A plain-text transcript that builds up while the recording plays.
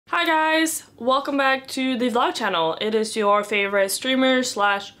Hi guys, welcome back to the vlog channel. It is your favorite streamer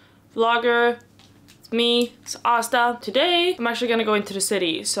slash vlogger. It's me, it's Asta. Today I'm actually gonna go into the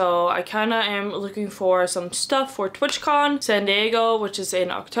city, so I kinda am looking for some stuff for TwitchCon San Diego, which is in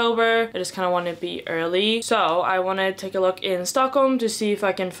October. I just kinda want to be early, so I want to take a look in Stockholm to see if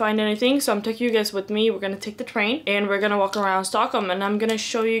I can find anything. So I'm taking you guys with me. We're gonna take the train and we're gonna walk around Stockholm, and I'm gonna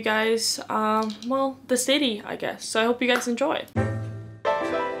show you guys well, the city, I guess. So I hope you guys enjoy.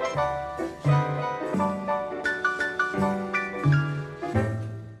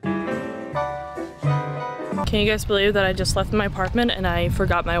 Can you guys believe that I just left my apartment and I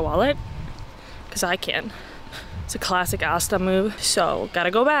forgot my wallet? Because I can. It's a classic Asta move, so gotta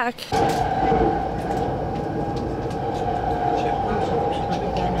go back.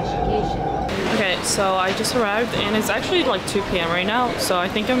 Okay, so I just arrived and it's actually like 2 p.m. right now, so I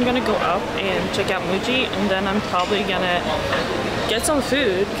think I'm gonna go up and check out Muji, and then I'm probably gonna get some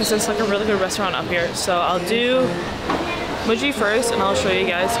food because there's like a really good restaurant up here. So I'll do Muji first and I'll show you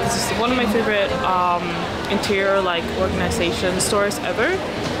guys because it's one of my favorite interior like organization stores ever,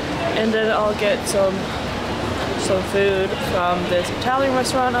 and then I'll get some food from this Italian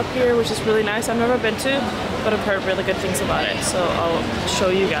restaurant up here, which is really nice. I've never been to, but I've heard really good things about it, so I'll show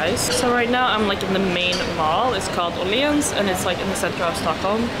you guys. So right now I'm like in the main mall. It's called Åhléns and it's like in the center of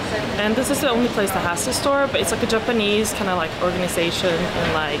Stockholm, and this is the only place that has this store, but it's like a Japanese kind of like organization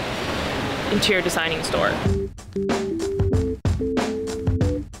and like interior designing store.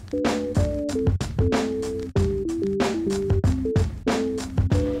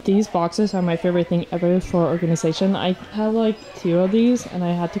 These boxes are my favorite thing ever for organization. I have like 2 of these and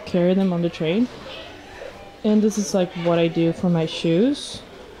I had to carry them on the train. And this is like what I do for my shoes.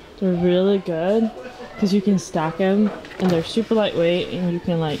 They're really good because you can stack them and they're super lightweight and you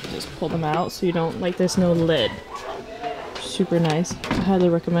can like just pull them out so you don't like there's no lid. Super nice. I highly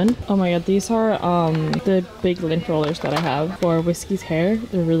recommend. Oh my god, these are the big lint rollers that I have for Whiskey's hair.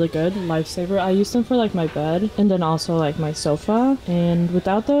 They're really good. Lifesaver. I use them for like my bed and then also like my sofa, and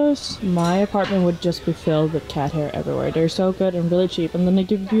without those my apartment would just be filled with cat hair everywhere. They're so good and really cheap, and then they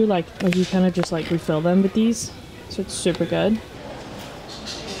give you like you kind of just like refill them with these, so it's super good.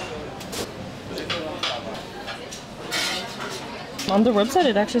 On the website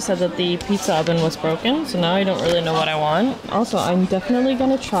it actually said that the pizza oven was broken, so now I don't really know what I want. Also, I'm definitely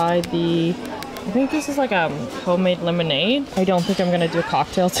gonna try I think this is like a homemade lemonade. I don't think I'm gonna do a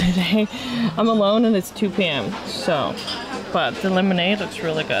cocktail today. I'm alone and it's 2 p.m. so, but the lemonade looks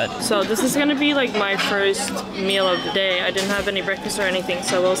really good. So this is gonna be like my first meal of the day. I didn't have any breakfast or anything,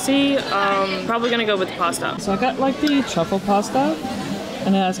 so we'll see. Probably gonna go with pasta. So I got like the truffle pasta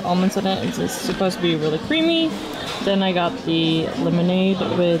and it has almonds in it. It's supposed to be really creamy. Then I got the lemonade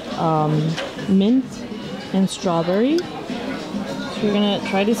with mint and strawberry. So we're gonna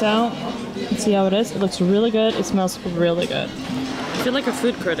try this out and see how it is. It looks really good. It smells really good. I feel like a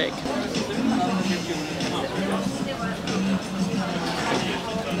food critic.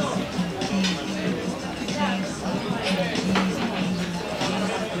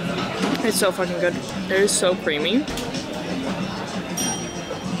 It's so fucking good. It is so creamy.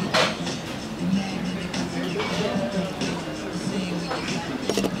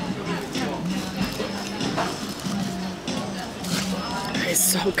 It's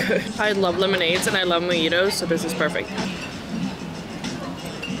so good. I love lemonades and I love mojitos, so this is perfect.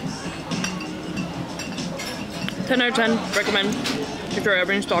 10 out of 10, recommend if you're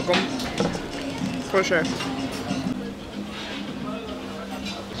ever in Stockholm, for sure.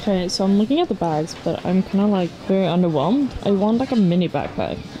 Okay, so I'm looking at the bags, but I'm kind of like very underwhelmed. I want like a mini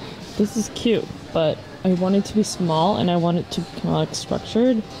backpack. This is cute, but I want it to be small and I want it to be kind of like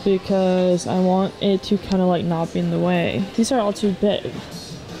structured because I want it to kind of like not be in the way. These are all too big.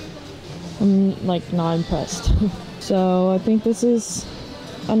 I'm like not impressed. So I think this is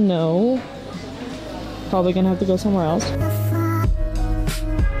a no. Probably gonna have to go somewhere else.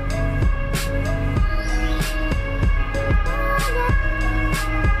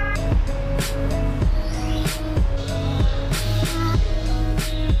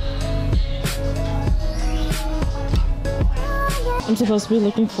 I'm supposed to be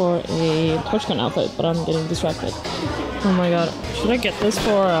looking for a TwitchCon outfit, but I'm getting distracted. Oh my god. Should I get this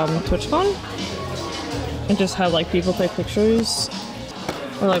for TwitchCon? And just have like people take pictures?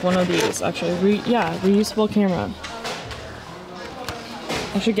 Or like one of these, actually. Yeah, reusable camera.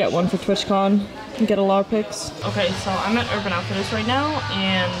 I should get one for TwitchCon and get a lot of pics. Okay, so I'm at Urban Outfitters right now,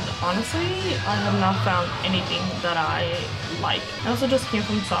 and honestly, I have not found anything that I like. I also just came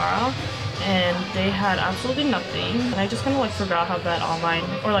from Zara, and they had absolutely nothing, and I just kind of like forgot how bad online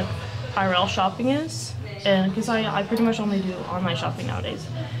or like IRL shopping is. and because I pretty much only do online shopping nowadays.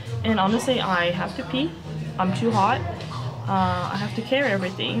 And honestly, I have to pee. I'm too hot. I have to carry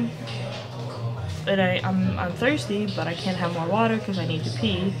everything. And I'm thirsty, but I can't have more water because I need to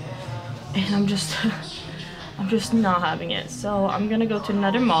pee. And I'm just I'm just not having it. So I'm gonna go to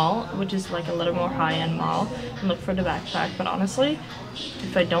another mall, which is like a little more high-end mall, and look for the backpack. But honestly,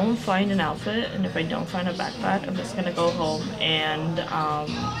 if I don't find an outfit and if I don't find a backpack, I'm just gonna go home and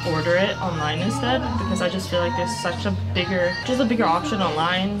order it online instead, because I just feel like there's such a bigger option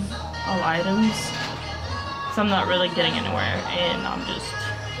online of items. So I'm not really getting anywhere, and I'm just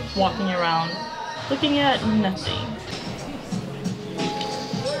walking around looking at nothing.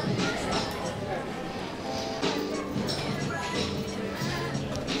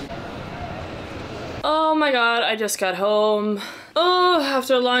 Oh my god, I just got home. Oh,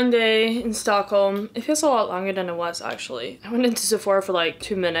 after a long day in Stockholm. It feels a lot longer than it was, actually. I went into Sephora for like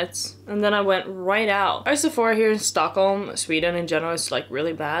 2 minutes, and then I went right out. Our Sephora here in Stockholm, Sweden in general, is like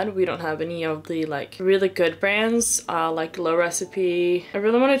really bad. We don't have any of the like really good brands, like Low Recipe. I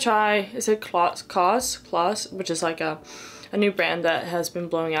really want to try, is it Claus, which is like a new brand that has been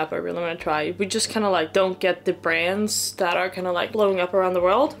blowing up. I really want to try. We just kind of like don't get the brands that are kind of like blowing up around the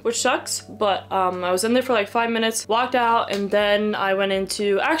world, which sucks. But I was in there for like 5 minutes, walked out, and then I went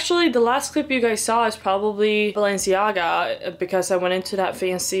into, actually the last clip you guys saw is probably Balenciaga, because I went into that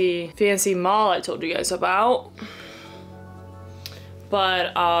fancy mall I told you guys about.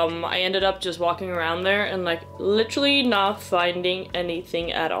 But I ended up just walking around there and like literally not finding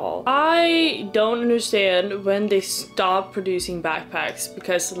anything at all. I don't understand when they stopped producing backpacks,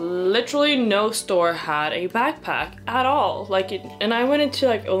 because literally no store had a backpack at all. Like and I went into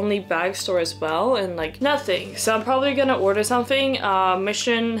like only bag store as well, and like nothing. So I'm probably gonna order something.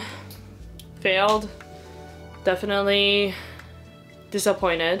 Mission failed. Definitely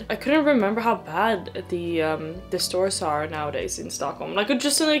disappointed. I couldn't remember how bad the stores are nowadays in Stockholm. Like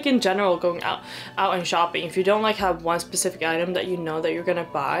just like in general, going out and shopping. If you don't like have one specific item that you know that you're gonna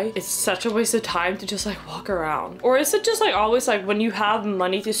buy, it's such a waste of time to just like walk around. Or is it just like always like when you have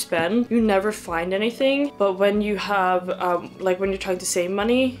money to spend, you never find anything, but when you have like when you're trying to save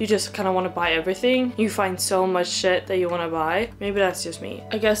money, you just kind of want to buy everything. You find so much shit that you want to buy. Maybe that's just me.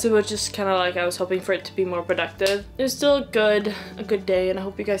 I guess it was just kind of like I was hoping for it to be more productive. It was still a good day, and I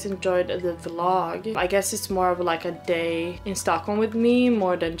hope you guys enjoyed the vlog. I guess it's more of like a day in Stockholm with me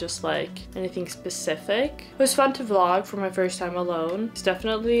more than just like anything specific. It was fun to vlog for my first time alone. It's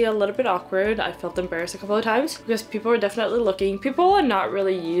definitely a little bit awkward. I felt embarrassed a couple of times because people were definitely looking. People are not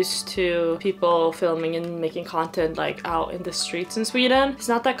really used to people filming and making content like out in the streets in Sweden. It's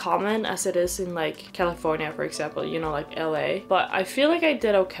not that common as it is in like California, for example, you know, like LA. But I feel like I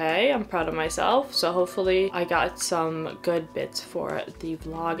did okay. I'm proud of myself. So hopefully I got some good bits for the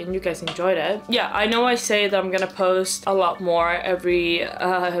vlog and you guys enjoyed it. Yeah, I know I say that I'm gonna post a lot more every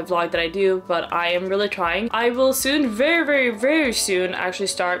vlog that I do, but I am really trying. I will soon, very soon, actually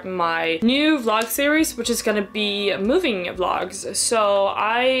start my new vlog series, which is gonna be moving vlogs. So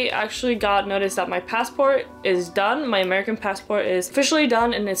I actually got notice that my passport is done. My American passport is officially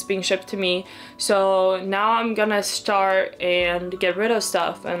done and it's being shipped to me. So now I'm gonna start and get rid of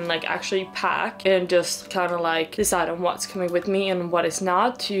stuff and like actually pack and just kind of like decide on what's coming with me and what is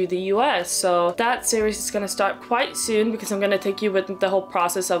not to the US. So that series is gonna start quite soon because I'm gonna take you with the whole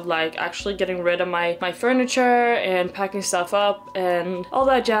process of like actually getting rid of my furniture and packing stuff up and all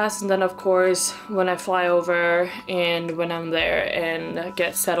that jazz. And then of course when I fly over and when I'm there and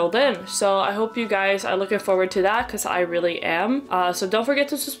get settled in. So I hope you guys are looking forward to that because I really am. So don't forget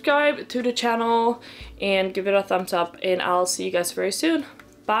to subscribe to the channel and give it a thumbs up, and I'll see you guys very soon.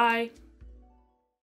 Bye!